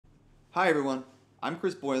Hi everyone, I'm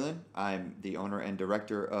Chris Boylan. I'm the owner and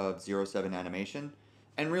director of 07 Animation.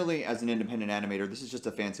 And really, as an independent animator, this is just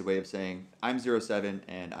a fancy way of saying I'm 07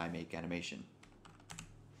 and I make animation.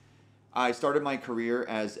 I started my career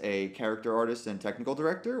as a character artist and technical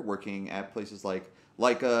director, working at places like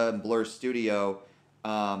Leica and Blur Studio.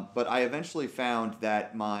 But I eventually found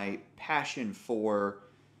that my passion for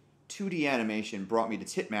 2D animation brought me to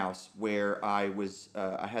Titmouse, where I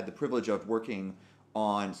had the privilege of working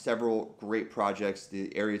on several great projects: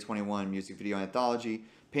 the Area 21 music video anthology,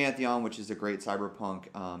 Pantheon, which is a great cyberpunk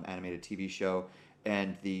animated TV show,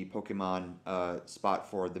 and the Pokemon spot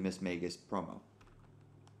for the Miss Magus promo.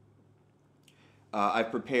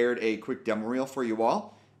 I've prepared a quick demo reel for you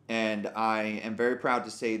all, and I am very proud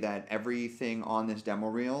to say that everything on this demo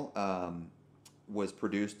reel was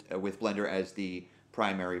produced with Blender as the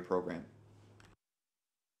primary program.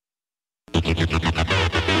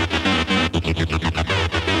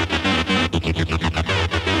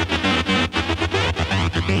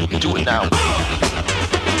 Do it now.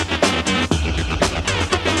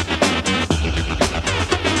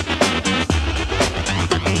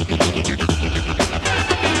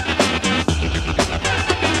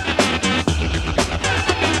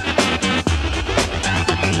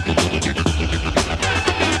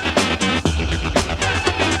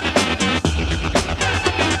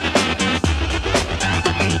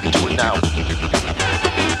 Do it now.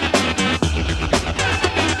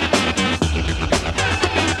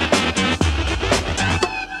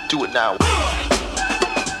 Do it now.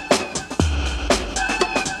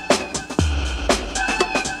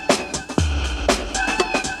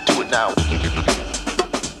 Do it now.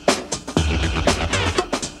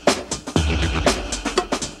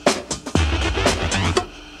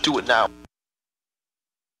 Do it now.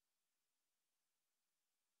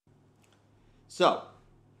 So,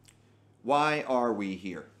 why are we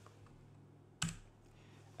here?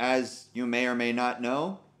 As you may or may not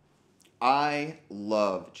know, I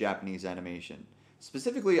love Japanese animation.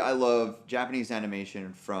 Specifically, I love Japanese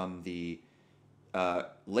animation from the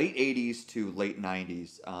late 80s to late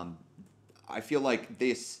 90s. I feel like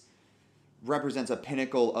this represents a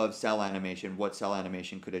pinnacle of cel animation, what cel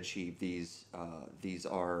animation could achieve. These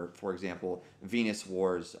are, for example, Venus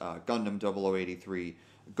Wars, Gundam 0083,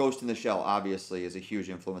 Ghost in the Shell, obviously, is a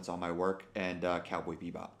huge influence on my work, and Cowboy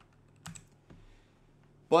Bebop.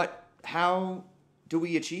 But how do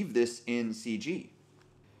we achieve this in CG?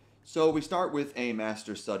 So we start with a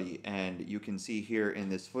master study, and you can see here in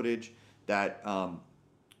this footage that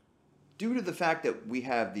due to the fact that we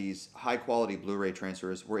have these high quality Blu-ray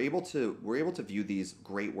transfers, we're able to view these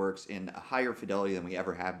great works in a higher fidelity than we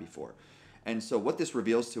ever have before. And so what this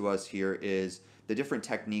reveals to us here is the different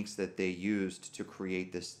techniques that they used to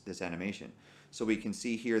create this animation. So we can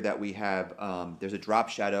see here that we have there's a drop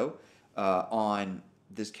shadow on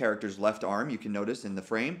this character's left arm, you can notice in the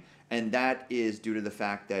frame, and that is due to the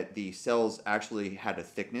fact that the cels actually had a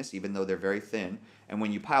thickness, even though they're very thin, and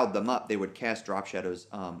when you piled them up, they would cast drop shadows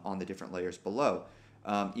on the different layers below.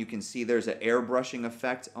 You can see there's an airbrushing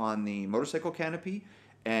effect on the motorcycle canopy,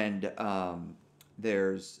 and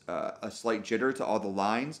there's a slight jitter to all the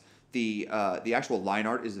lines. The actual line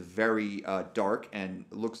art is very dark and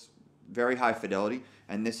looks very high fidelity,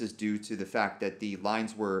 and this is due to the fact that the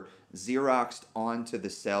lines were Xeroxed onto the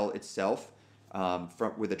cel itself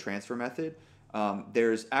with a transfer method.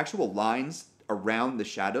 There's actual lines around the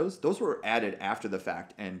shadows. Those were added after the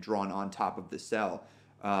fact and drawn on top of the cel.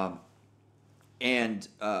 And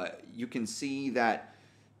you can see that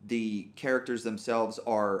the characters themselves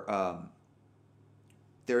are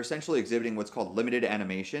they're essentially exhibiting what's called limited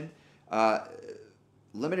animation.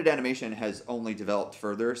 Limited animation has only developed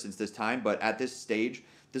further since this time, but at this stage,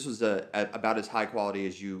 this was about as high quality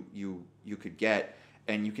as you could get.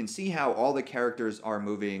 And you can see how all the characters are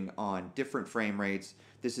moving on different frame rates.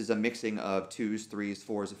 This is a mixing of 2s, 3s,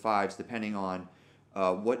 4s, 5s, depending on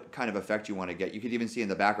what kind of effect you want to get. You could even see in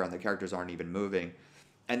the background the characters aren't even moving.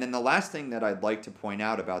 And then the last thing that I'd like to point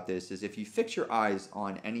out about this is if you fix your eyes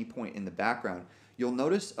on any point in the background, you'll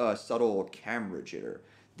notice a subtle camera jitter.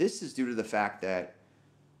 This is due to the fact that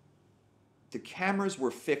the cameras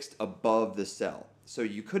were fixed above the cel, so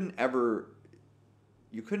you couldn't ever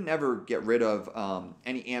get rid of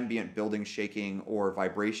any ambient building shaking or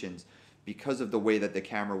vibrations because of the way that the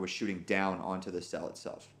camera was shooting down onto the cel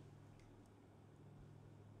itself.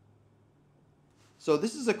 So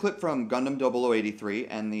this is a clip from Gundam 0083,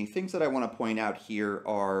 and the things that I want to point out here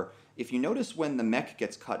are, if you notice when the mech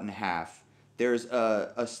gets cut in half, there's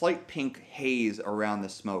a slight pink haze around the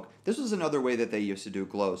smoke. This was another way that they used to do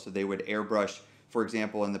glow. So they would airbrush, for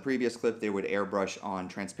example, in the previous clip, they would airbrush on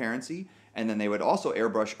transparency, and then they would also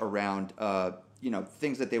airbrush around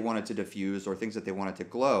things that they wanted to diffuse or things that they wanted to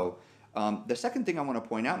glow. The second thing I want to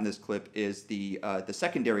point out in this clip is the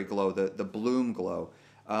secondary glow, the bloom glow.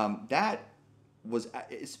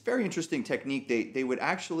 It's a very interesting technique. They would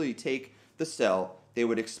actually take the cell, they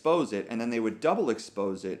would expose it, and then they would double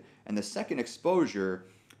expose it. And the second exposure,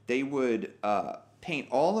 they would paint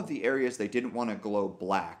all of the areas they didn't want to glow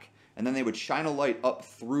black, and then they would shine a light up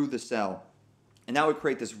through the cell, and that would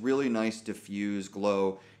create this really nice diffuse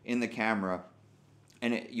glow in the camera.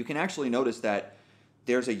 And you can actually notice that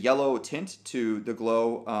there's a yellow tint to the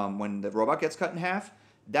glow when the robot gets cut in half.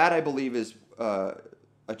 That, I believe, is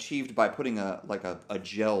achieved by putting a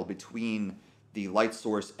gel between the light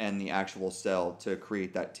source and the actual cell to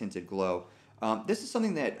create that tinted glow. This is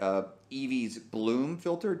something that Eevee's Bloom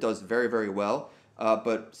filter does very, very well.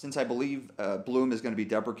 But since I believe Bloom is going to be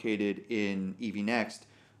deprecated in Eevee Next,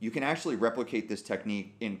 you can actually replicate this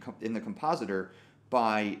technique in the compositor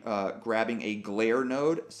by grabbing a glare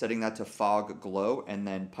node, setting that to fog glow, and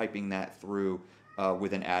then piping that through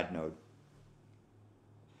with an add node.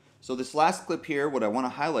 So this last clip here, what I want to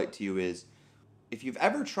highlight to you is, if you've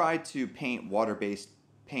ever tried to paint water-based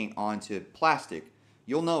paint onto plastic,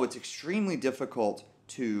 you'll know it's extremely difficult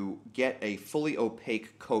to get a fully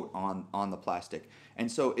opaque coat on the plastic.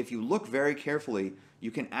 And so if you look very carefully,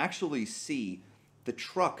 you can actually see the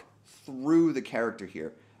truck through the character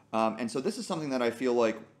here. And so this is something that I feel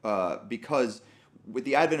like, because with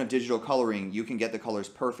the advent of digital coloring, you can get the colors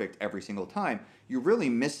perfect every single time, you're really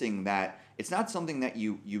missing that. It's not something that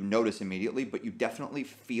you notice immediately, but you definitely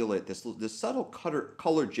feel it, this subtle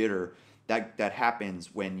color jitter that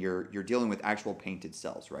happens when you're dealing with actual painted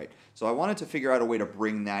cells, right? So I wanted to figure out a way to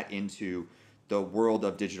bring that into the world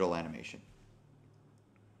of digital animation.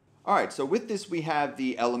 All right, so with this, we have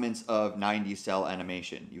the elements of 90s cell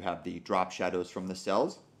animation. You have the drop shadows from the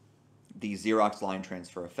cells, the Xerox line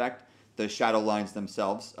transfer effect, the shadow lines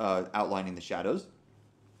themselves outlining the shadows,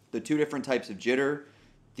 the two different types of jitter,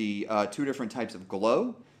 the two different types of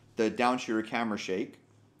glow, the downshooter camera shake,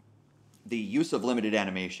 the use of limited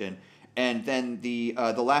animation, and then the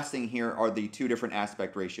last thing here are the two different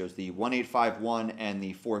aspect ratios, the 1.851 and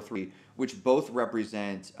the 4:3, which both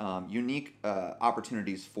represent unique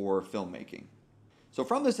opportunities for filmmaking. So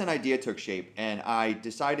from this, an idea took shape, and I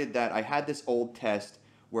decided that I had this old test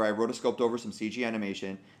where I rotoscoped over some CG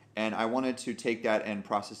animation, and I wanted to take that and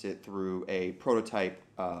process it through a prototype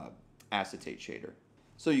acetate shader.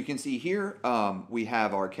 So you can see here we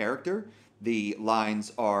have our character. The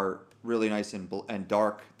lines are really nice and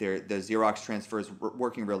dark. The Xerox transfer is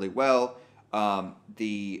working really well.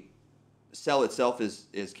 The cell itself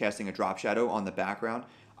is casting a drop shadow on the background.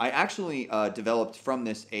 I actually developed from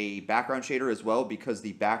this a background shader as well, because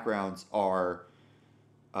the backgrounds are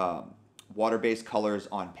water-based colors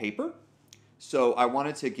on paper. So I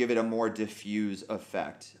wanted to give it a more diffuse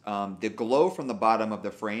effect. The glow from the bottom of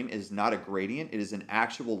the frame is not a gradient. It is an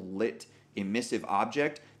actual lit emissive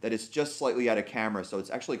object that is just slightly out of camera, so it's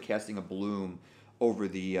actually casting a bloom over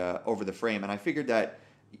the frame. And I figured that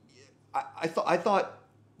I thought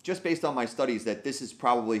just based on my studies that this is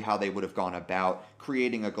probably how they would have gone about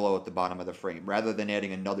creating a glow at the bottom of the frame. Rather than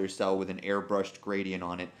adding another cell with an airbrushed gradient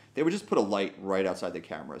on it, they would just put a light right outside the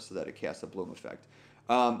camera so that it casts a bloom effect.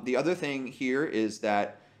 The other thing here is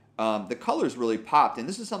that the colors really popped, and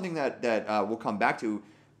this is something that we'll come back to,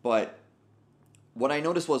 but what I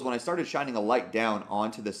noticed was when I started shining a light down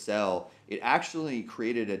onto the cell, it actually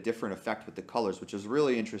created a different effect with the colors, which is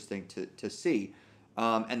really interesting to see.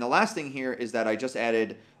 And the last thing here is that I just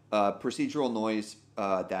added procedural noise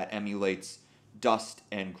that emulates dust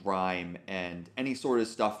and grime and any sort of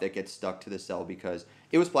stuff that gets stuck to the cell, because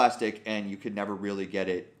it was plastic and you could never really get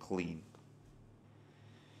it clean.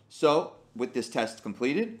 So with this test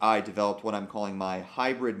completed, I developed what I'm calling my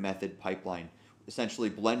hybrid method pipeline, essentially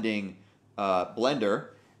blending Blender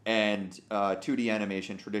and 2D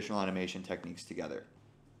animation, traditional animation techniques together.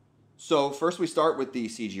 So first we start with the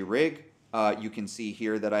CG rig. You can see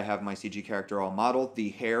here that I have my CG character all modeled. The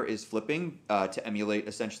hair is flipping to emulate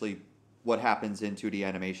essentially what happens in 2D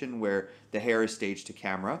animation, where the hair is staged to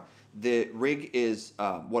camera. The rig is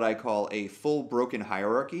what I call a full broken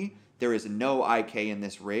hierarchy. There is no IK in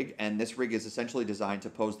this rig, and this rig is essentially designed to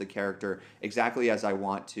pose the character exactly as I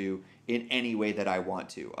want to, in any way that I want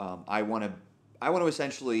to. I want to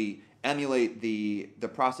essentially emulate the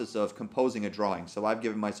process of composing a drawing, so I've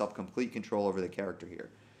given myself complete control over the character here.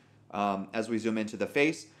 As we zoom into the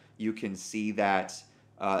face, you can see that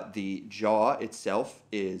the jaw itself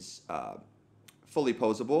is fully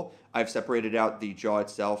posable. I've separated out the jaw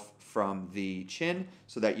itself from the chin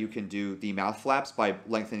so that you can do the mouth flaps by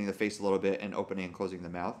lengthening the face a little bit and opening and closing the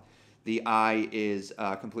mouth. The eye is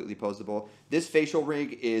completely posable. This facial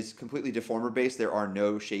rig is completely deformer based. There are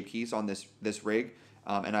no shape keys on this rig,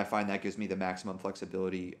 and I find that gives me the maximum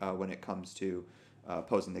flexibility when it comes to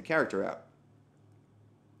posing the character out.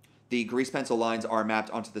 The grease pencil lines are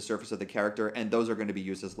mapped onto the surface of the character, and those are going to be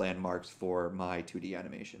used as landmarks for my 2D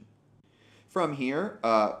animation. From here,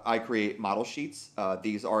 I create model sheets.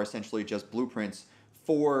 These are essentially just blueprints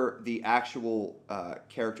for the actual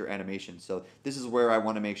character animation. So this is where I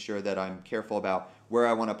want to make sure that I'm careful about where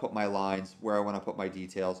I want to put my lines, where I want to put my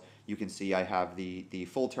details. You can see I have the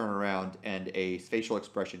full turnaround and a facial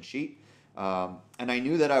expression sheet. And I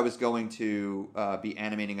knew that I was going to be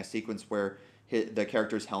animating a sequence where the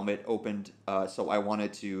character's helmet opened, so I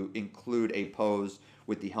wanted to include a pose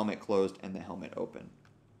with the helmet closed and the helmet open.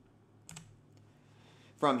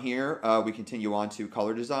 From here, we continue on to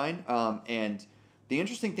color design, and the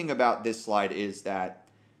interesting thing about this slide is that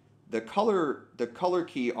the color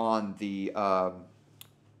key on the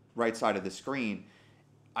right side of the screen,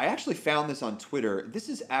 I actually found this on Twitter. This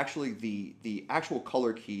is actually the actual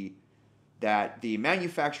color key that the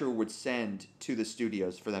manufacturer would send to the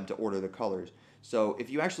studios for them to order the colors. So if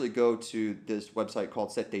you actually go to this website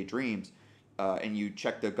called Set Day Dreams and you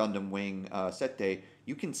check the Gundam Wing set day,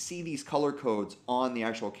 you can see these color codes on the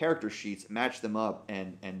actual character sheets, match them up,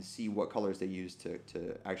 and see what colors they use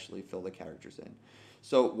to actually fill the characters in.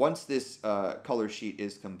 So once this color sheet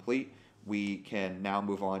is complete, we can now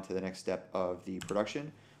move on to the next step of the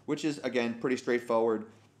production, which is, again, pretty straightforward.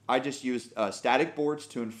 I just used static boards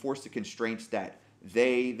to enforce the constraints that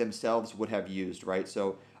they themselves would have used, right?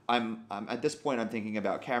 So I'm at this point, I'm thinking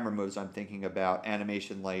about camera moves, I'm thinking about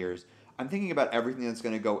animation layers, I'm thinking about everything that's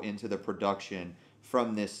going to go into the production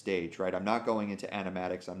from this stage, right? I'm not going into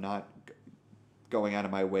animatics, I'm not going out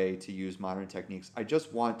of my way to use modern techniques. I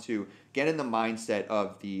just want to get in the mindset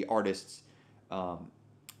of the artists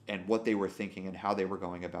and what they were thinking and how they were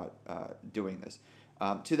going about doing this.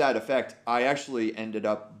 To that effect, I actually ended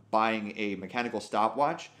up buying a mechanical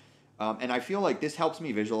stopwatch, and I feel like this helps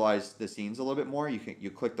me visualize the scenes a little bit more.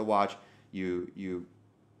 You click the watch, you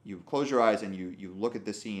close your eyes, and you look at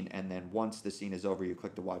the scene, and then once the scene is over, you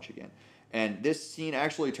click the watch again. And this scene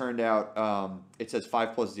actually turned out, it says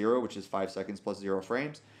 5 plus 0, which is 5 seconds plus 0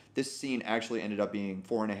 frames. This scene actually ended up being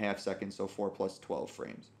 4.5 seconds, so 4 plus 12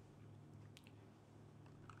 frames.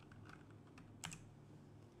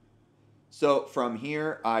 So from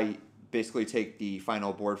here, I basically take the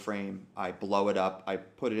final board frame, I blow it up, I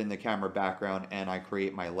put it in the camera background, and I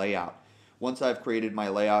create my layout. Once I've created my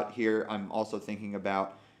layout here, I'm also thinking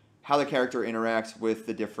about how the character interacts with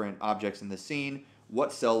the different objects in the scene,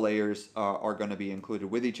 what cell layers are going to be included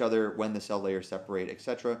with each other, when the cell layers separate,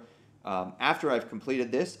 etc. After I've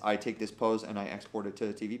completed this, I take this pose and I export it to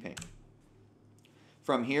TV Paint.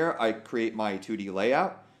 From here, I create my 2D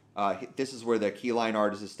layout. This is where the keyline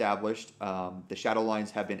art is established. The shadow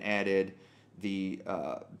lines have been added. The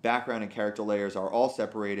background and character layers are all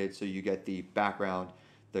separated, so you get the background,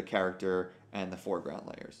 the character, and the foreground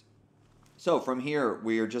layers. So from here,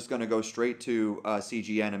 we are just going to go straight to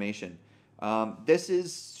CG animation. This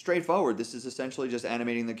is straightforward. This is essentially just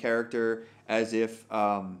animating the character as if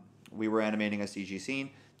we were animating a CG scene.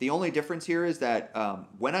 The only difference here is that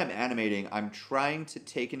when I'm animating, I'm trying to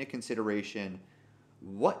take into consideration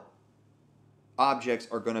what objects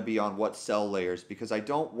are going to be on what cell layers, because I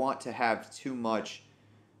don't want to have too much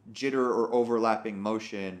jitter or overlapping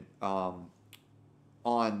motion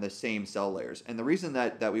on the same cell layers. And the reason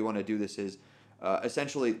that we want to do this is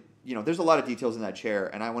essentially, you know, there's a lot of details in that chair,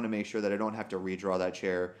 and I want to make sure that I don't have to redraw that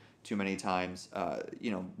chair too many times. You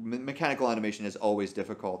know, mechanical animation is always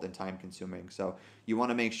difficult and time consuming, so you want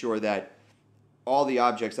to make sure that all the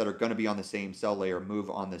objects that are going to be on the same cell layer move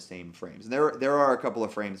on the same frames. And there are a couple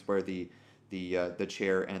of frames where the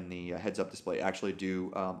chair and the heads-up display actually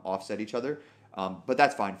do offset each other, but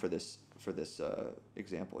that's fine for this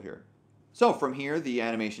example here. So from here, the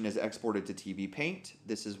animation is exported to TV Paint.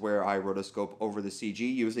 This is where I rotoscope over the CG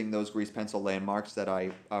using those grease pencil landmarks that I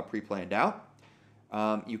pre-planned out.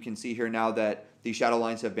 You can see here now that the shadow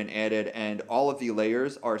lines have been added and all of the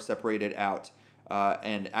layers are separated out.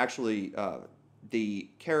 And actually, the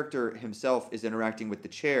character himself is interacting with the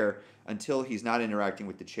chair until he's not interacting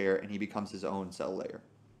with the chair and he becomes his own cell layer.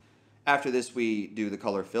 After this, we do the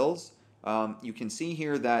color fills. You can see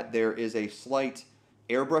here that there is a slight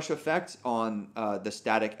airbrush effect on the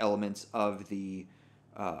static elements of the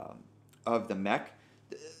mech.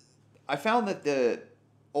 I found that the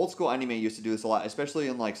old school anime used to do this a lot, especially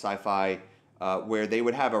in like sci-fi, where they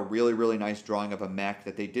would have a really, really nice drawing of a mech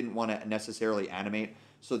that they didn't want to necessarily animate,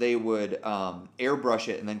 so they would airbrush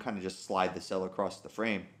it and then kind of just slide the cell across the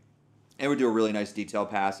frame. it would do a really nice detail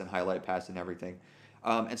pass and highlight pass and everything.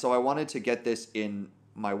 And so I wanted to get this in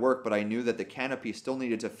my work, but I knew that the canopy still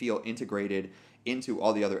needed to feel integrated into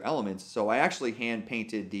all the other elements. So I actually hand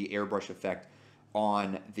painted the airbrush effect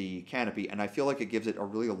on the canopy, and I feel like it gives it a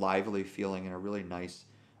really lively feeling and a really nice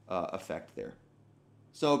effect there.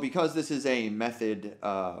 So because this is a method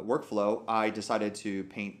workflow, I decided to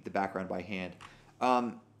paint the background by hand.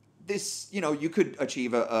 This, you could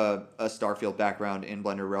achieve a Starfield background in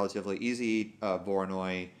Blender relatively easy.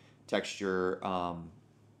 Voronoi texture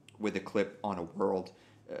with a clip on a world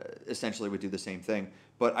essentially would do the same thing.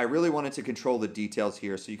 But I really wanted to control the details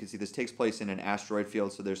here. So you can see this takes place in an asteroid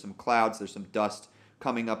field. So there's some clouds, there's some dust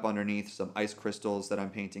coming up underneath, some ice crystals that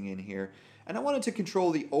I'm painting in here. And I wanted to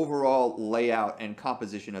control the overall layout and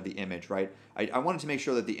composition of the image, right? I wanted to make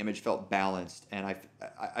sure that the image felt balanced. And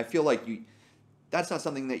I feel like that's not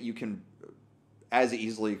something that you can as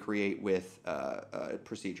easily create with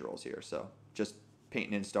procedurals here. So just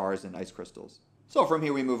painting in stars and ice crystals. So from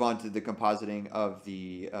here we move on to the compositing of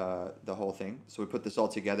the whole thing. So we put this all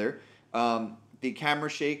together. The camera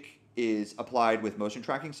shake is applied with motion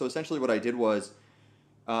tracking. So essentially what I did was,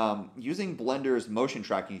 using Blender's motion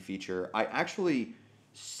tracking feature, I actually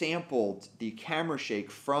sampled the camera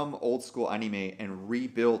shake from old school anime and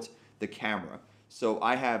rebuilt the camera. So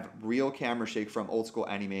I have real camera shake from old school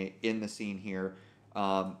anime in the scene here.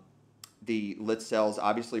 The lit cels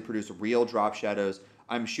obviously produce real drop shadows.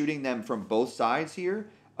 I'm shooting them from both sides here,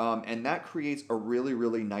 and that creates a really,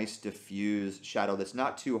 really nice diffuse shadow that's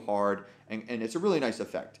not too hard, and it's a really nice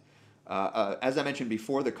effect. As I mentioned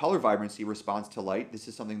before, the color vibrancy response to light. This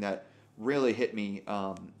is something that really hit me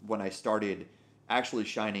when I started actually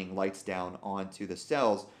shining lights down onto the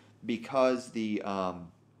cels, because the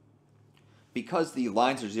lines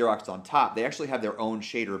are Xeroxed on top. They actually have their own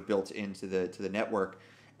shader built into the network.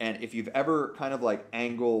 And if you've ever kind of like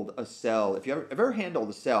angled a cell, if you've ever handled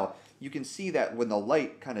a cell, you can see that when the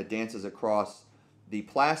light kind of dances across the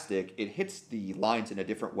plastic, it hits the lines in a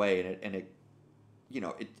different way, and it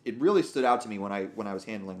really stood out to me when I was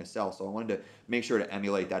handling a cell. So I wanted to make sure to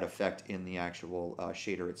emulate that effect in the actual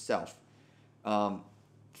shader itself.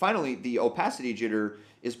 Finally, the opacity jitter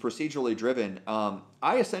is procedurally driven.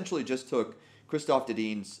 I essentially just took Christophe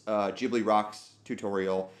Dedine's Ghibli Rocks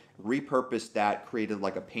tutorial, repurposed that, created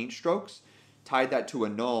like a paint strokes, tied that to a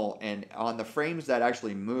null, and on the frames that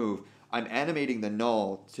actually move, I'm animating the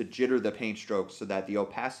null to jitter the paint strokes so that the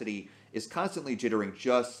opacity is constantly jittering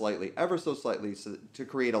just slightly, ever so slightly, so to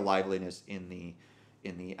create a liveliness in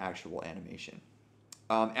the actual animation.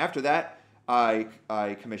 After that, I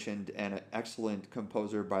commissioned an excellent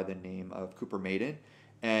composer by the name of Cooper Maiden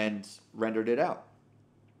and rendered it out.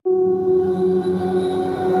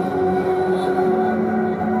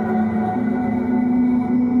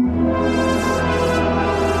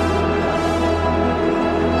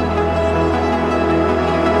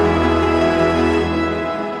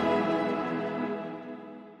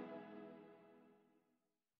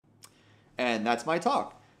 And that's my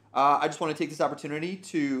talk. I just want to take this opportunity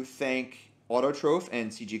to thank Autotroph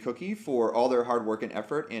and CG Cookie for all their hard work and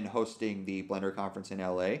effort in hosting the Blender conference in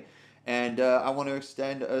LA. And I want to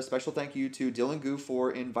extend a special thank you to Dylan Gu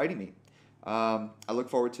for inviting me. I look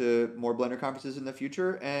forward to more Blender conferences in the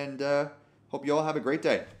future, and hope you all have a great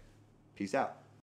day. Peace out.